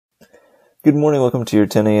Good morning. Welcome to your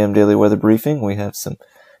 10 a.m. daily weather briefing. We have some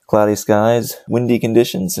cloudy skies, windy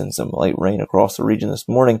conditions, and some light rain across the region this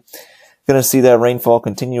morning. Going to see that rainfall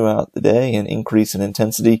continue out the day and increase in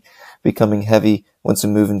intensity, becoming heavy once we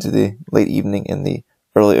move into the late evening and the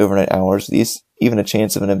early overnight hours. These even a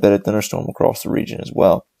chance of an embedded thunderstorm across the region as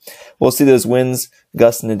well. We'll see those winds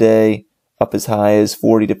gusting today up as high as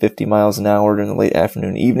 40 to 50 miles an hour during the late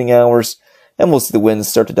afternoon and evening hours, and we'll see the winds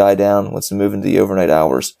start to die down once we move into the overnight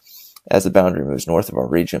hours as the boundary moves north of our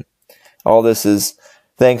region. All this is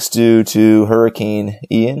thanks to Hurricane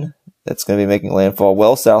Ian that's going to be making landfall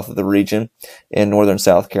well south of the region in northern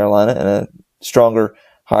South Carolina, and a stronger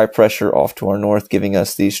high pressure off to our north giving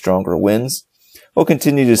us these stronger winds. We'll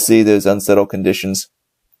continue to see those unsettled conditions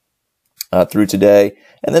through today,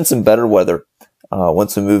 and then some better weather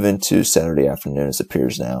once we move into Saturday afternoon as it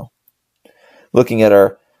appears now. Looking at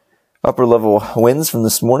our upper level winds from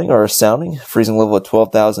this morning are sounding. Freezing level at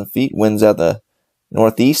 12,000 feet. Winds out the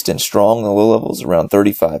northeast and strong in the low levels around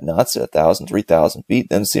 35 knots at 1,000, 3,000 feet.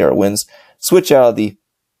 Then see our winds switch out of the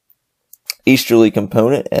easterly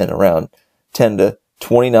component and around 10 to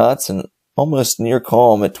 20 knots and almost near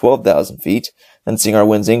calm at 12,000 feet. Then seeing our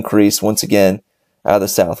winds increase once again out of the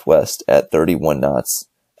southwest at 31 knots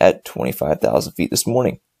at 25,000 feet this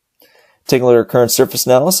morning. Taking a look at our current surface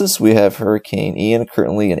analysis, we have Hurricane Ian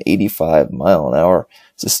currently an 85-mile-an-hour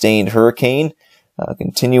sustained hurricane,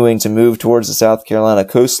 continuing to move towards the South Carolina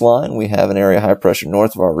coastline. We have an area of high pressure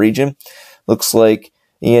north of our region. Looks like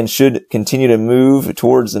Ian should continue to move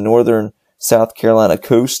towards the northern South Carolina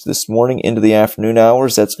coast this morning into the afternoon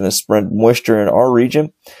hours. That's going to spread moisture in our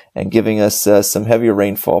region and giving us some heavier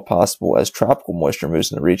rainfall possible as tropical moisture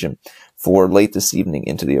moves in the region for late this evening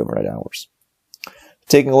into the overnight hours.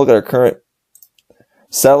 Taking a look at our current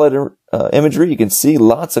satellite imagery, you can see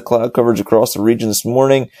lots of cloud coverage across the region this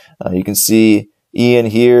morning. You can see Ian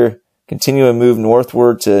here continuing to move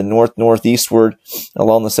northward to northeastward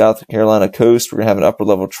along the South Carolina coast. We're going to have an upper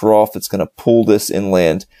level trough that's going to pull this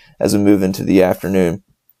inland as we move into the afternoon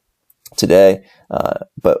today.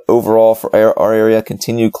 But overall for our area,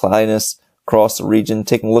 continued cloudiness across the region.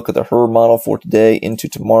 Taking a look at the HRRR model for today into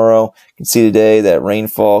tomorrow, you can see today that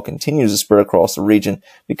rainfall continues to spread across the region,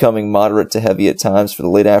 becoming moderate to heavy at times for the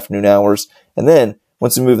late afternoon hours. And then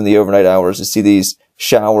once we move in the overnight hours, you see these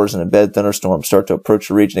showers and embedded thunderstorms start to approach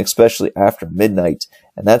the region, especially after midnight.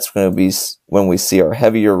 And that's going to be when we see our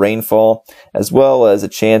heavier rainfall, as well as a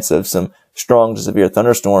chance of some strong to severe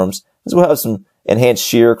thunderstorms, as we'll have some enhanced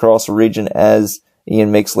shear across the region as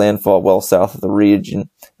Ian makes landfall well south of the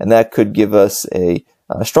region, and that could give us a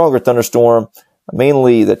stronger thunderstorm.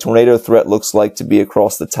 Mainly, the tornado threat looks like to be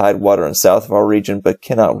across the tidewater and south of our region, but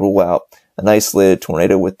cannot rule out an isolated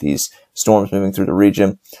tornado with these storms moving through the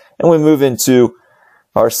region. And we move into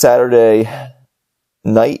our Saturday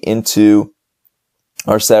night into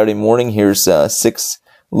our Saturday morning. Here's 6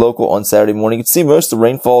 local on Saturday morning. You can see most of the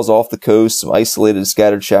rainfall is off the coast, some isolated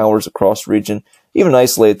scattered showers across the region. Even an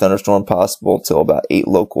isolated thunderstorm possible till about 8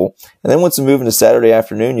 local. And then once we move into Saturday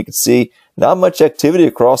afternoon, you can see not much activity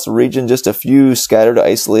across the region, just a few scattered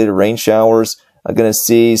isolated rain showers. I'm going to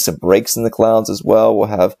see some breaks in the clouds as well. We'll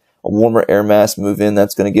have a warmer air mass move in.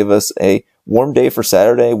 That's going to give us a warm day for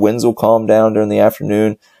Saturday. Winds will calm down during the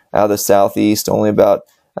afternoon out of the southeast, only about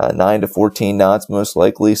 9 to 14 knots most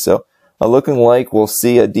likely. So looking like we'll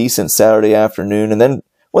see a decent Saturday afternoon. And then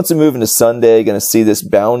once we move into Sunday, going to see this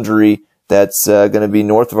boundary that's going to be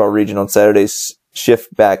north of our region on Saturday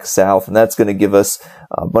shift back south, and that's going to give us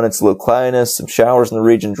abundance of low cloudiness, some showers in the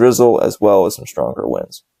region, drizzle, as well as some stronger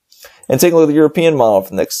winds. And taking a look at the European model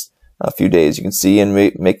for the next few days, you can see Ian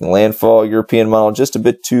making landfall. European model just a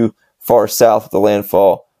bit too far south of the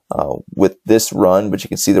landfall with this run, but you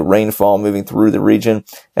can see the rainfall moving through the region.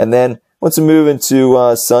 And then once we move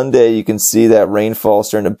into Sunday, you can see that rainfall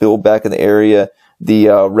starting to build back in the area.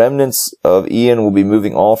 The remnants of Ian will be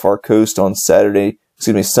moving off our coast on Sunday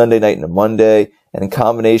night into Monday, and in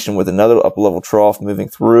combination with another upper level trough moving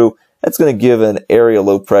through, that's going to give an area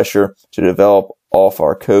low pressure to develop off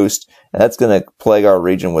our coast, and that's going to plague our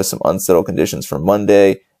region with some unsettled conditions for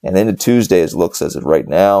Monday and into Tuesday as it looks as of right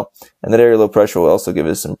now. And that area low pressure will also give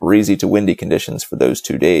us some breezy to windy conditions for those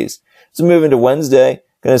 2 days. So moving to Wednesday,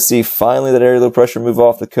 going to see finally that area low pressure move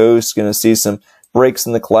off the coast, going to see some breaks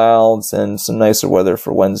in the clouds and some nicer weather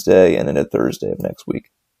for Wednesday and into Thursday of next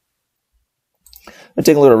week. Let's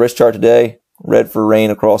take a look at our risk chart today. Red for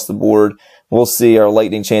rain across the board. We'll see our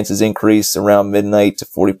lightning chances increase around midnight to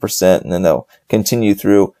 40%, and then they'll continue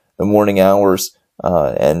through the morning hours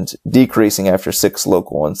and decreasing after 6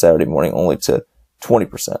 local on Saturday morning only to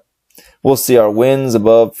 20%. We'll see our winds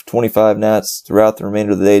above 25 knots throughout the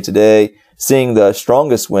remainder of the day today. seeing the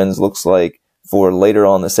strongest winds looks like for later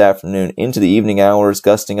on this afternoon into the evening hours,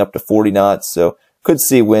 gusting up to 40 knots. So could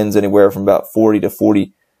see winds anywhere from about 40 to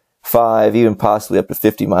 45, even possibly up to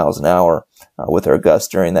 50 miles an hour with our gusts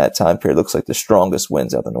during that time period. Looks like the strongest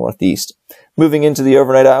winds out the northeast. Moving into the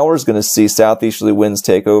overnight hours, going to see southeasterly winds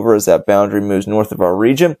take over as that boundary moves north of our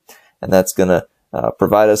region, and that's going to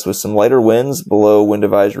provide us with some lighter winds below wind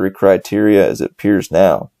advisory criteria as it appears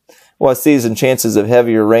now. We'll see some chances of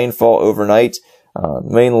heavier rainfall overnight,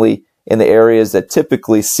 mainly in the areas that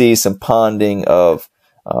typically see some ponding of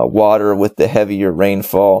water with the heavier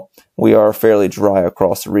rainfall. We are fairly dry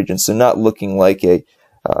across the region, so not looking like a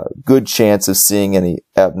good chance of seeing any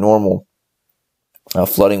abnormal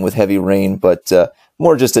flooding with heavy rain, but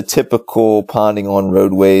more just a typical ponding on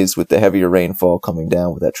roadways with the heavier rainfall coming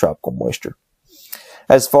down with that tropical moisture.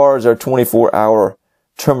 As far as our 24-hour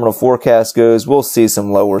terminal forecast goes, we'll see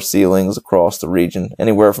some lower ceilings across the region,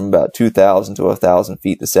 anywhere from about 2,000 to 1,000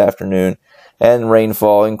 feet this afternoon, and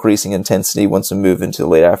rainfall increasing intensity once we move into the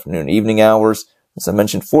late afternoon evening hours. As I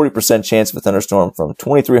mentioned, 40% chance of a thunderstorm from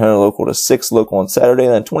 2,300 local to 6 local on Saturday,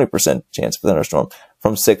 and then 20% chance of a thunderstorm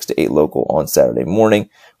from 6 to 8 local on Saturday morning.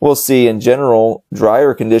 We'll see, in general,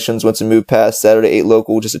 drier conditions once we move past Saturday 8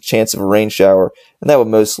 local, just a chance of a rain shower, and that would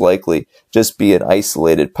most likely just be an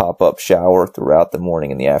isolated pop-up shower throughout the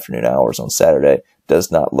morning and the afternoon hours on Saturday.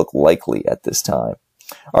 Does not look likely at this time.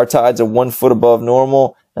 Our tides are 1 foot above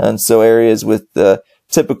normal, and so areas with the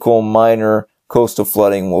typical minor coastal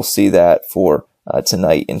flooding, we'll see that for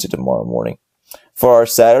tonight into tomorrow morning. For our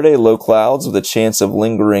Saturday, low clouds with a chance of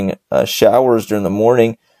lingering showers during the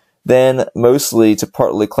morning, then mostly to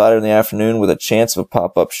partly cloudy in the afternoon with a chance of a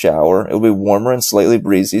pop-up shower. It will be warmer and slightly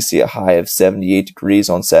breezy, see a high of 78 degrees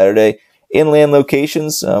on Saturday. Inland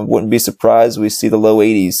locations, wouldn't be surprised we see the low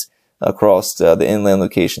 80s across the inland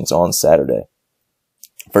locations on Saturday.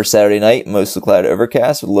 For Saturday night, mostly cloudy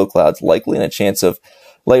overcast with low clouds likely and a chance of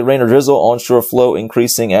light rain or drizzle. Onshore flow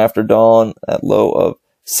increasing after dawn at low of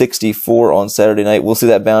 64 on Saturday night. We'll see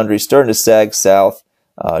that boundary starting to sag south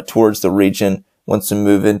towards the region once we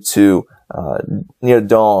move into near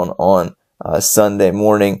dawn on Sunday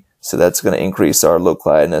morning. So that's going to increase our low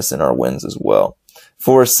cloudiness and our winds as well.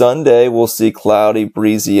 For Sunday, we'll see cloudy,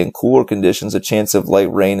 breezy, and cooler conditions, a chance of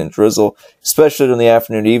light rain and drizzle, especially in the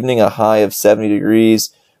afternoon evening, a high of 70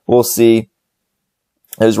 degrees. We'll see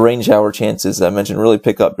those rain shower chances that I mentioned really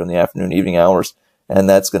pick up during the afternoon evening hours, and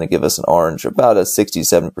that's going to give us an orange, about a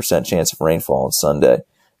 67% chance of rainfall on Sunday.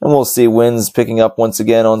 And we'll see winds picking up once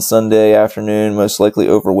again on Sunday afternoon, most likely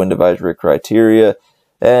over wind advisory criteria,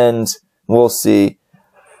 and we'll see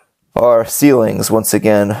our ceilings once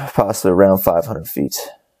again possibly around 500 feet.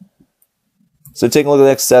 So taking a look at the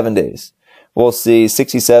next 7 days, we'll see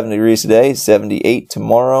 67 degrees today, 78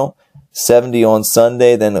 tomorrow, 70 on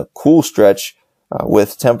Sunday, then a cool stretch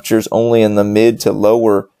with temperatures only in the mid to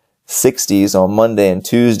lower 60s on Monday and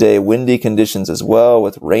Tuesday. Windy conditions as well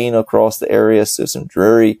with rain across the area, so some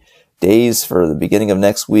dreary days for the beginning of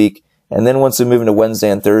next week. And then once we move into Wednesday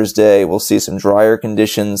and Thursday, we'll see some drier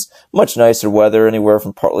conditions, much nicer weather, anywhere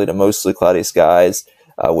from partly to mostly cloudy skies,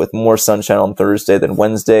 with more sunshine on Thursday than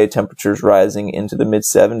Wednesday. Temperatures rising into the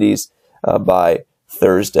mid-70s by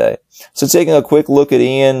Thursday. So taking a quick look at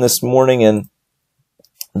Ian this morning and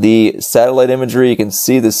the satellite imagery, you can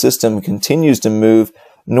see the system continues to move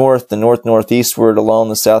north to northeastward along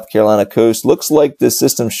the South Carolina coast. Looks like this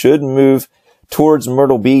system should move towards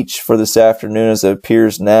Myrtle Beach for this afternoon as it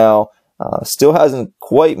appears now. Still hasn't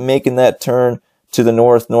quite making that turn to the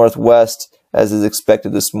northwest as is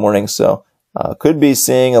expected this morning. So could be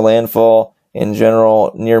seeing a landfall in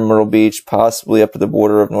general near Myrtle Beach, possibly up to the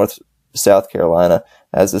border of South Carolina,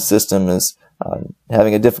 as the system is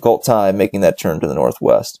having a difficult time making that turn to the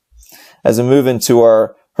northwest. As we move into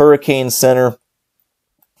our Hurricane Center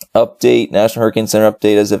update, National Hurricane Center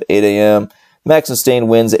update as of 8 a.m., max sustained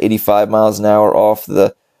winds at 85 miles an hour off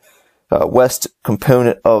the west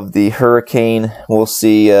component of the hurricane. We'll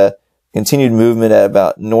see continued movement at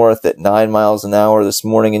about north at 9 miles an hour this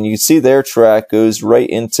morning, and you can see their track goes right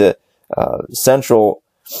into central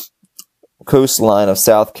coastline of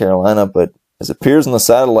South Carolina, but as it appears on the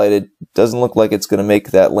satellite, it doesn't look like it's going to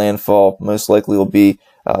make that landfall. Most likely will be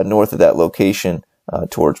north of that location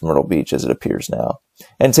towards Myrtle Beach as it appears now.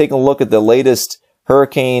 And taking a look at the latest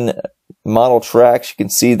hurricane model tracks, you can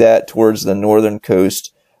see that towards the northern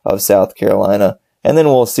coast of South Carolina. And then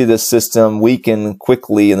we'll see this system weaken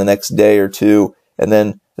quickly in the next day or two. And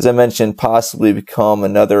then, as I mentioned, possibly become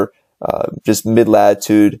another just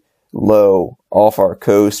mid-latitude low off our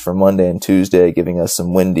coast for Monday and Tuesday, giving us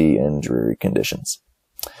some windy and dreary conditions.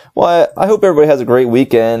 Well, I hope everybody has a great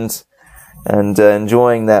weekend. and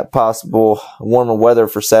enjoying that possible warmer weather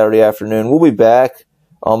for Saturday afternoon. We'll be back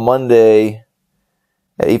on Monday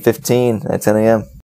at 8:15 at 10 a.m.